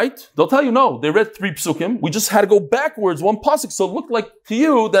 right? They'll tell you no. They read 3 psukim. We just had to go backwards 1 pasuk, so it looked like to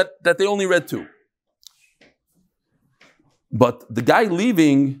you that they only read 2. But the guy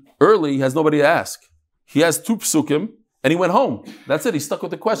leaving early has nobody to ask. He has 2 psukim. And he went home. That's it. He's stuck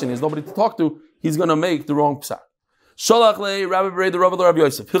with the question. He has nobody to talk to. He's going to make the wrong psak. Shalach le Rabbi Berei the Rabbi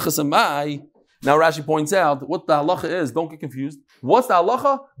Yosef. Hilchas amai. Now Rashi points out what the halacha is. Don't get confused. What's the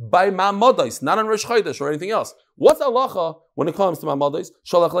halacha? By ma'amodais, not on Rosh Chodesh or anything else. What's the halacha when it comes to ma'amodais?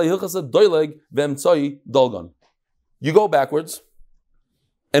 Shalach le hilchas doileg v'emtzoi dolgan. You go backwards.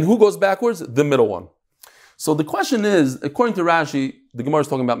 And who goes backwards? The middle one. So the question is, according to Rashi, the Gemara is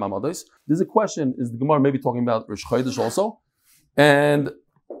talking about Mamadais. There's a question, is the Gemara maybe talking about Rosh Chodesh also? And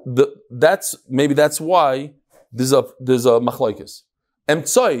that's why there's a machlokes.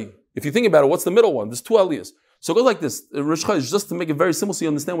 Emtzoi, if you think about it, what's the middle one? There's 2 aliyahs. So it goes like this, Rosh Chodesh, just to make it very simple so you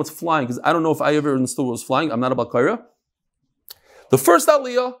understand what's flying, because I don't know if I ever understood what was flying. I'm not about Kaira. The first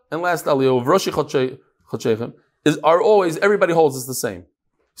aliyah and last aliyah of Rosh Chodesh are always, everybody holds it's the same.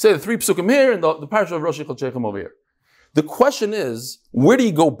 Say the 3 psukim here and the parasha of Rosh Chodesh over here. The question is, where do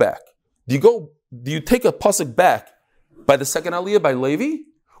you go back? Do you take a pasuk back by the second aliyah by Levi,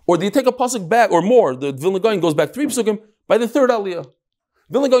 or do you take a pasuk back or more? The Vilna Gaon goes back 3 psukim by the 3rd aliyah.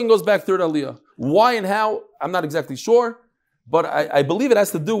 Vilna Gaon goes back 3rd aliyah. Why and how? I'm not exactly sure, but I believe it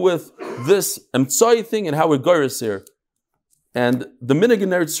has to do with this emtzai thing and how we're goyres here. And the minhag in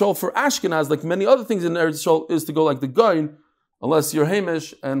Eretz Yisrael for Ashkenaz, like many other things in Eretz Yisrael, is to go like the Gaon, unless you're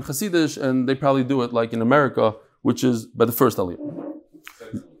Hamish and Hasidish, and they probably do it like in America, which is by the 1st aliyah.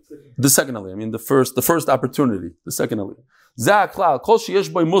 The 2nd aliyah, I mean the first opportunity, the 2nd aliyah. Za'aklal, kol sheyesh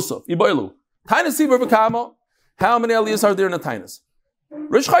boy musaf, iboilu. Tainas sibur b'kamo. How many aliyahs are there in the tainas?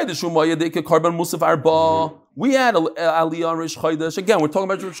 Rish Chodesh, umayadeke karban musaf arba. We had aliyah on Rish Chodesh. Again, we're talking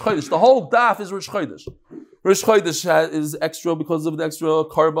about Rish Chodesh. The whole daf is Rish Chodesh. Rish Chodesh is extra because of the extra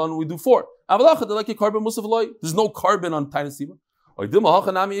carbon. We do 4. There's no carbon on Tainas Sibur.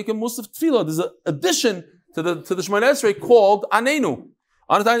 There's an addition to the Shemoneh Esrei called Anenu.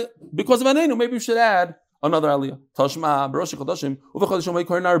 Because of Anenu, maybe we should add another aliyah.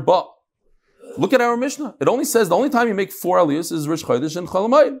 Look at our Mishnah. It only says the only time you make 4 aliyahs is Rish Chodesh and Chol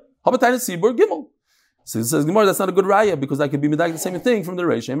Hamoed. How about Tainas Sibur Gimel? So it says Gemara, that's not a good raya because I could be medayik the same thing from the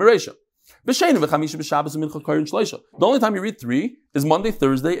Reisha and Mereisha. The only time you read 3 is Monday,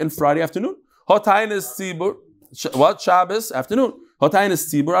 Thursday, and Friday afternoon. What? Shabbos afternoon. You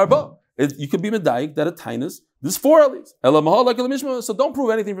could be medayik that at Tainas there's 4 aliyahs. So don't prove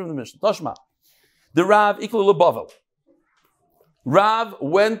anything from the Mishnah. Tashma. The Rav equal Bavel. Rav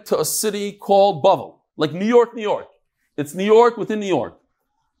went to a city called Bavel, like New York, New York. It's New York within New York.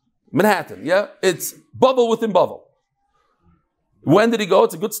 Manhattan, yeah? It's Bavel within Bavel. When did he go?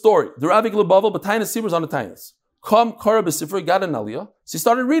 It's a good story. The Rav equal Bavel, but Tainas Sibur was on the Tainas. Come Kara B'Sifra, got an aliyah. So he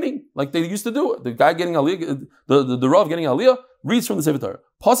started reading, like they used to do it. The guy getting aliyah, the Rav getting aliyah, reads from the Sefer Torah.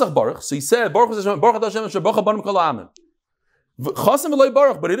 Pasach Baruch, so he said, Baruch Hashem, Baruch Hashem, Baruch Abanim Kol Ha'amen. Chasam v'loy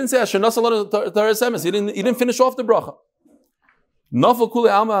Baruch, but he didn't say Asher Nasa Lo Torah Semes. He didn't finish off the bracha. Nafal Kule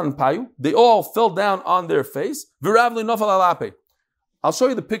Alma and Payu, they all fell down on their face. V'Ravli Nafal Alape. I'll show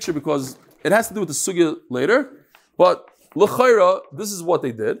you the picture because it has to do with the sugya later. But l'chayra, this is what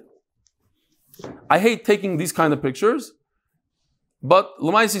they did. I hate taking these kind of pictures, but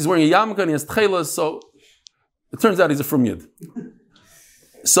Lamaisi is wearing a yarmulke and he has tchelas, so it turns out he's a from Yid.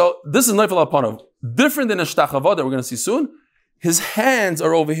 So this is Neifel Apanov. Different than a shtachava that we're going to see soon. His hands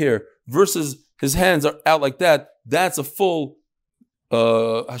are over here versus his hands are out like that. That's a full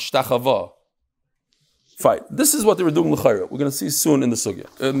shtachava fight. This is what they were doing l'chayra. We're going to see soon in the sugya,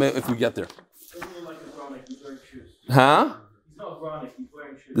 if we get there. Huh?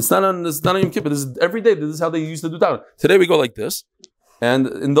 It's not on Yom Kippur. This is every day. This is how they used to do that. Today we go like this, and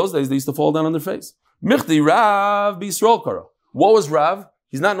in those days they used to fall down on their face. Michti Rav B'Yisrael Kara. What was Rav?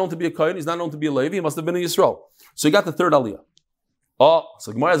 He's not known to be a Kohen. He's not known to be a Levi. He must have been a Yisrael. So he got the 3rd aliyah. Oh,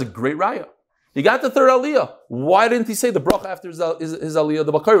 so Gemara has a great raya. He got the 3rd aliyah. Why didn't he say the bracha after his aliyah?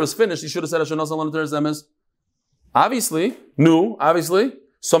 The bakari was finished. He should have said Hashem Nasa Lo Torah Semes. Obviously,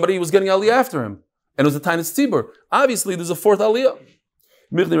 somebody was getting aliyah after him. And it was the Tainas Tzibur. Obviously, there's a 4th aliyah.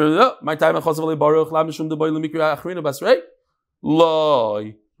 My time Rabbi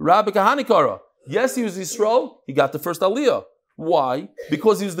Kahani Kara. Yes, he was Yisrael. He got the 1st aliyah. Why?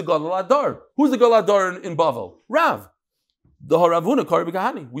 Because he was the Gadol Adar. Who's the Gadol Adar in Bavel? Rav. The Rav Huna Kara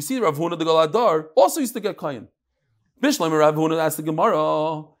Kahani. We see Rav Huna the Gadol Adar also used to get Kayin. Bishlam Rav Huna asked the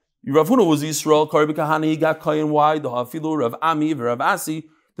Gemara. Rav Huna was Yisrael, Kari Kahani, he got Kohen. Why? The Hafilu, Rav Ami, Rav Asi,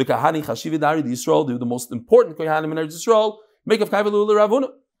 the Kahani Chashividari, the Yisrael, they were the most important Kohanim in Eretz Yisrael, make of Kaivalu Rav Huna.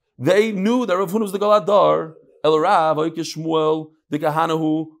 They knew that Rav Huna was the Galadar, El Rav, Oike Shmuel, the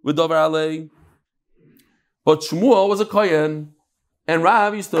Kahanahu, Vidover Alei. But Shmuel was a Kohen, and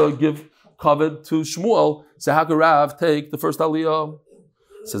Rav used to give kavod to Shmuel. So how could Rav take the first Aliyah?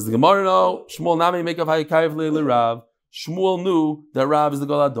 Says the Gemara, no. Shmuel nami make of Hayikayev le Rav. Shmuel knew that Rav is the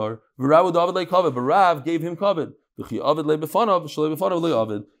Galadar. Rav would David le kavod, but Rav gave him kavod. He only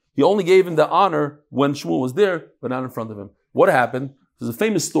gave him the honor when Shmuel was there, but not in front of him. What happened? There's a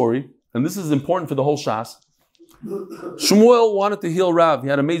famous story, and this is important for the whole Shas. Shmuel wanted to heal Rav. He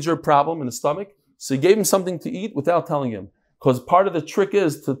had a major problem in his stomach, so he gave him something to eat without telling him. Because part of the trick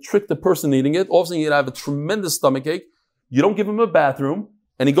is to trick the person eating it. All of a sudden, you'd have a tremendous stomach ache. You don't give him a bathroom,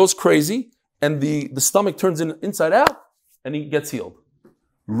 and he goes crazy, and the stomach turns inside out, and he gets healed.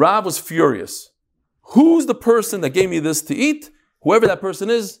 Rav was furious. Who's the person that gave me this to eat? Whoever that person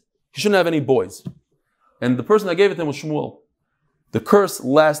is, he shouldn't have any boys. And the person that gave it to him was Shmuel. The curse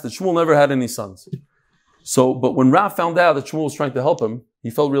lasted. Shmuel never had any sons. But when Rav found out that Shmuel was trying to help him, he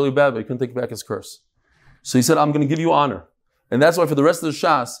felt really bad, but he couldn't take back his curse. So he said, I'm going to give you honor. And that's why for the rest of the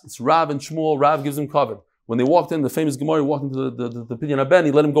Shas, it's Rav and Shmuel. Rav gives him kavod. When they walked in, the famous Gemara walked into the Pidyon Haben,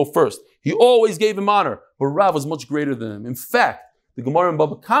 he let him go first. He always gave him honor, but Rav was much greater than him. In fact, the Gemara in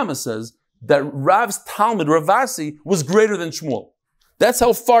Baba Kama says that Rav's Talmud, Ravasi, was greater than Shmuel. That's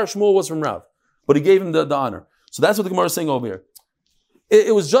how far Shmuel was from Rav. But he gave him the honor. So that's what the Gemara is saying over here.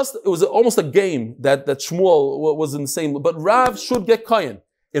 It was almost a game that Shmuel was insane. But Rav should get Kayin.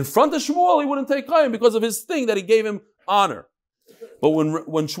 In front of Shmuel, he wouldn't take Kayin because of his thing that he gave him honor. But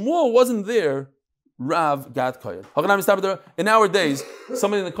when Shmuel wasn't there, Rav got Kayin. In our days,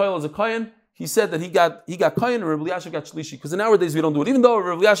 somebody in the Koil is a Kayin. He said that he got Kayin and Rav Elyashiv got Shlishi. Because in our days we don't do it. Even though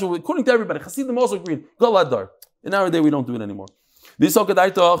Rav Elyashiv, according to everybody, Hasidim also agreed, Galadar. In our day we don't do it anymore. So,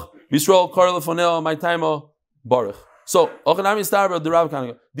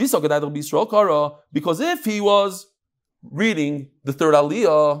 because if he was reading the third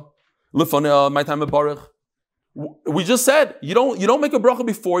Aliyah, my time of Baruch, we just said you don't make a bracha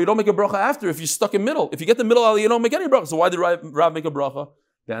before, you don't make a bracha after. If you're stuck in middle, if you get the middle Aliyah, you don't make any bracha. So why did Rav make a bracha?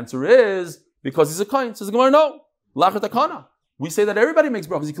 The answer is because he's a kohen. Says the Gemara, no, lachat akana. We say that everybody makes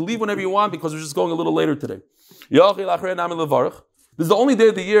brachas. You can leave whenever you want because we're just going a little later today. This is the only day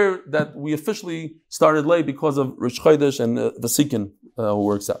of the year that we officially started late because of Rosh Chodesh and Vasikin who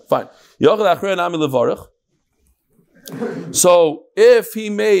works out. Fine. So if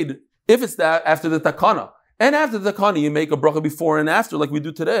it's that after the takana, and after the takana you make a bracha before and after, like we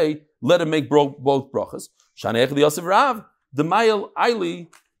do today, let him make both brachas. The mayel aili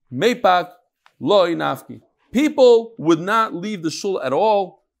meipak loy nafki. People would not leave the shul at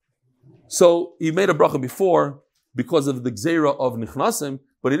all. So he made a bracha before because of the gzeira of nichnasim,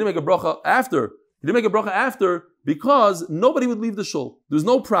 but he didn't make a bracha after. He didn't make a bracha after because nobody would leave the shul. There's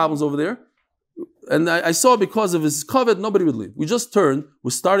no problems over there. And I saw because of his kavod, nobody would leave. We just turned.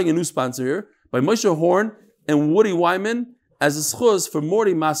 We're starting a new sponsor here by Moshe Horn and Woody Wyman as a schuz for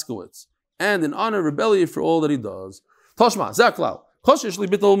Morty Moskowitz and in honor of Rebellion for all that he does. Toshma, Zaklau.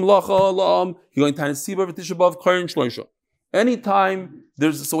 Anytime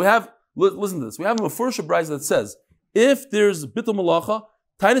there's, listen to this. We have a Mefurish Brayz that says, if there's Bittul Malacha,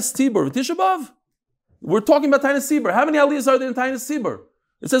 Tainus Tibur, V'Tisha B'Av, we're talking about Tainus Tibur. How many aliyahs are there in Tainus Tibur?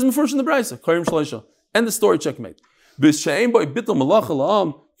 It says Mefurish in the Brayz, Karim Shloisha. End the story, checkmate. When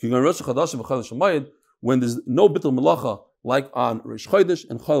there's no Bittul Malacha, like on Rosh Chodesh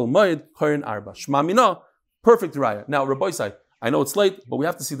and Chol Moed, Karin Arba. Shma Mina, perfect raya. Now, Rabbi Sai, I know it's late, but we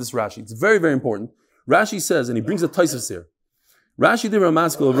have to see this Rashi. It's very, very important. Rashi says, and he brings a Tosfos here. Rashi did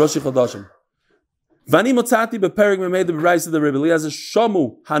Ramaskal of Rosh Chodashim. Vani motzati beperig memei the Brayz of the Rebbe Eliezer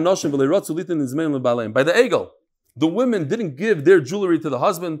shamu hanoshim v'leirotzu litin nizmein lebaleim. By the Egel, the women didn't give their jewelry to the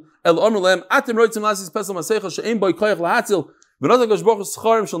husband. El omer lehem atem roitzim lasis pesel masecha she'ein boi koyach lahatzil v'not HaKadosh Baruch Hu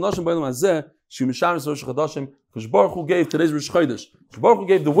scharim shel noshim b'olam hazeh she'u mishamis Rosh Chodashim. Kadosh Baruch Hu gave today's Rosh Chodesh. Kadosh Baruch Hu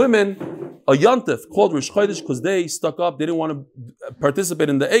gave the women a yontif called Rosh Chodesh because they stuck up. They didn't want to participate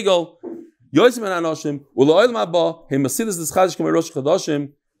in the Egel. So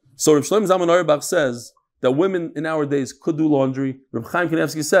Reb Shlomo Zalman Auerbach says that women in our days could do laundry. Reb Chaim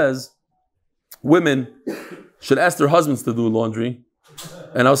Kanievsky says women should ask their husbands to do laundry.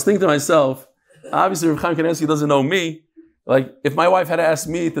 And I was thinking to myself, obviously Reb Chaim Kanievsky doesn't know me. Like if my wife had to ask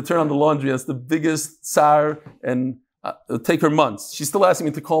me to turn on the laundry, that's the biggest tsar, and it'll take her months. She's still asking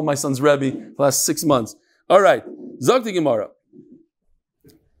me to call my son's Rebbe the last 6 months. All right, Zog the Gemara.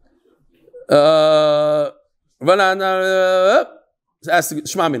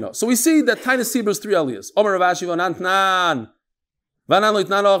 So we see that Tainus Sibur is 3 aliyahs. Omer Rav Ashi v'nantnan.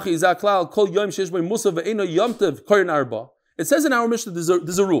 It says in our Mishnah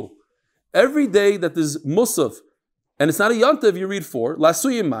there's a rule. Every day that there's Musaf, and it's not a Yontiv, you read 4.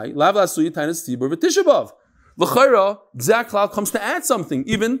 Lasuyi mai, lav lasuyi Tainus Sibur v'tishabav. L'chayra, Zaklal comes to add something,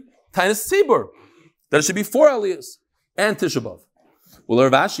 even Tainus Sibur. That it should be 4 aliyahs and tishabav. Well,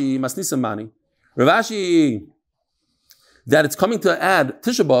 Rav Ashi masnisa mani. Rav Ashi, that it's coming to add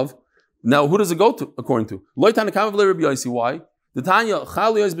tishabav. Now, who does it go to? According to Lo Tanakam v'le Rabbi Yosi. Why? The Tanya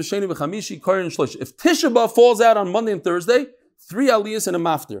Chaliyos b'Sheni v'Chamishi Korin Shlish. If Tisha B'av falls out on Monday and Thursday, 3 aliyahs and a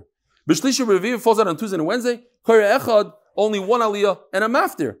maftir. B'Shlishi Reviv falls out on Tuesday and Wednesday, Korin Echad, only 1 aliyah and a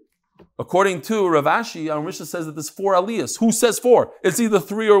maftir. According to Rav Ashi, our Mishnah says that there's 4 aliyahs. Who says 4? It's either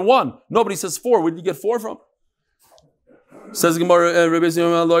 3 or 1. Nobody says 4. Where did you get 4 from? Says Gemara, Rabbi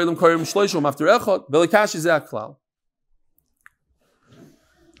Yisrael Lo'ilam Korin Shlish maftir Echad Velikashi Zaklal.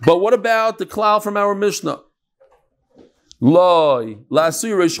 But what about the klal from our Mishnah?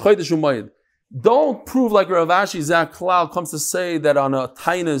 Don't prove like Rav Ashi Zaklal comes to say that on a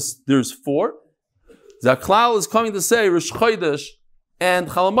tainus there's 4. Zaklal is coming to say Rosh Chodesh and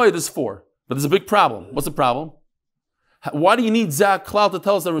Chalamoid is 4. But there's a big problem. What's the problem? Why do you need Zaklal to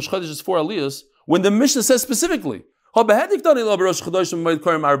tell us that Rosh Chodesh is 4 aliyahs when the Mishnah says specifically?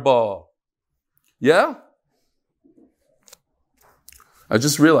 Yeah? I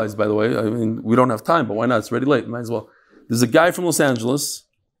just realized, by the way, we don't have time, but why not? It's already late. Might as well. There's a guy from Los Angeles.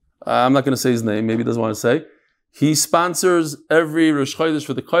 I'm not going to say his name. Maybe he doesn't want to say. He sponsors every Rosh Chodesh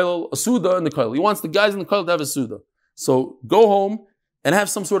for the Koilel, a Suda in the Koilel. He wants the guys in the Koilel to have a Suda. So go home and have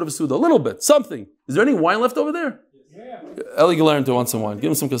some sort of a Suda. A little bit. Something. Is there any wine left over there? Yeah. Eli Galarento wants some wine. Give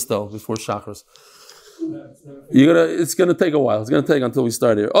him some Castel before Chakras. It's going to take a while. It's going to take until we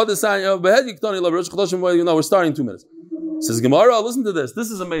start here. We're starting in 2 minutes. Says Gemara, listen to this.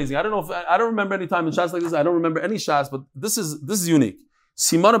 This is amazing. I don't remember any time in Shas like this. I don't remember any Shas, but this is unique.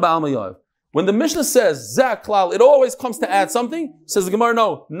 Simona Ba'al Mayav. When the Mishnah says Zaklal, it always comes to add something. Says the Gemara,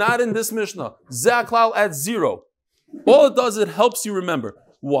 no, not in this Mishnah. Zaklal adds 0. All it does, it helps you remember.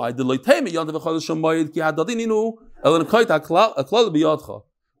 Why? Called the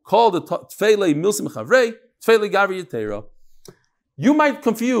Tfeilei Milsim Chavrei, Tfeilei Gavri Yetera. You might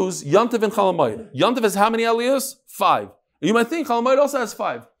confuse Yontiv and Chalamayid. Yontiv has how many aliyahs? 5. You might think Chalamayid also has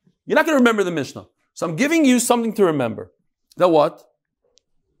 5. You're not going to remember the Mishnah. So I'm giving you something to remember. Now what?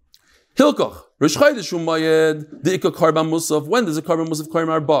 Hilkoch. Rosh Chodesh Umayed, the Ikka Karban Musaf. When does a Karban Musaf Karban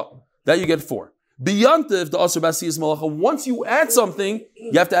Arba? That you get 4. B'Yontiv, the Asr Basiyas Malacha. Once you add something,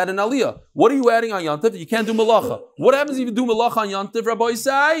 you have to add an aliyah. What are you adding on Yontiv? You can't do Malacha. What happens if you do Malacha on Yontiv, Rabbi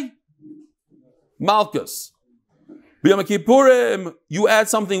Isai? Malchus. B'Yom Kippurim, you add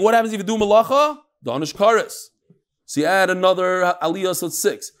something. What happens if you do Malacha? Donish Karis. So you add another aliyah, so it's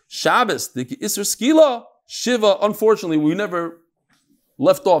 6. Shabbos, the Isser Skila, Shiva. Unfortunately, we never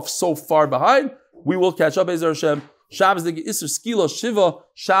left off so far behind. We will catch up, Ezer Hashem. Shabbos, the Isser Skila, Shiva.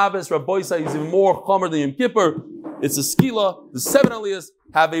 Shabbos, Rabbi Yisai is even more chomer than Yom Kippur. It's a Skila. The 7 aliyahs.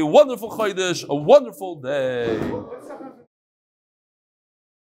 Have a wonderful Chodesh, a wonderful day.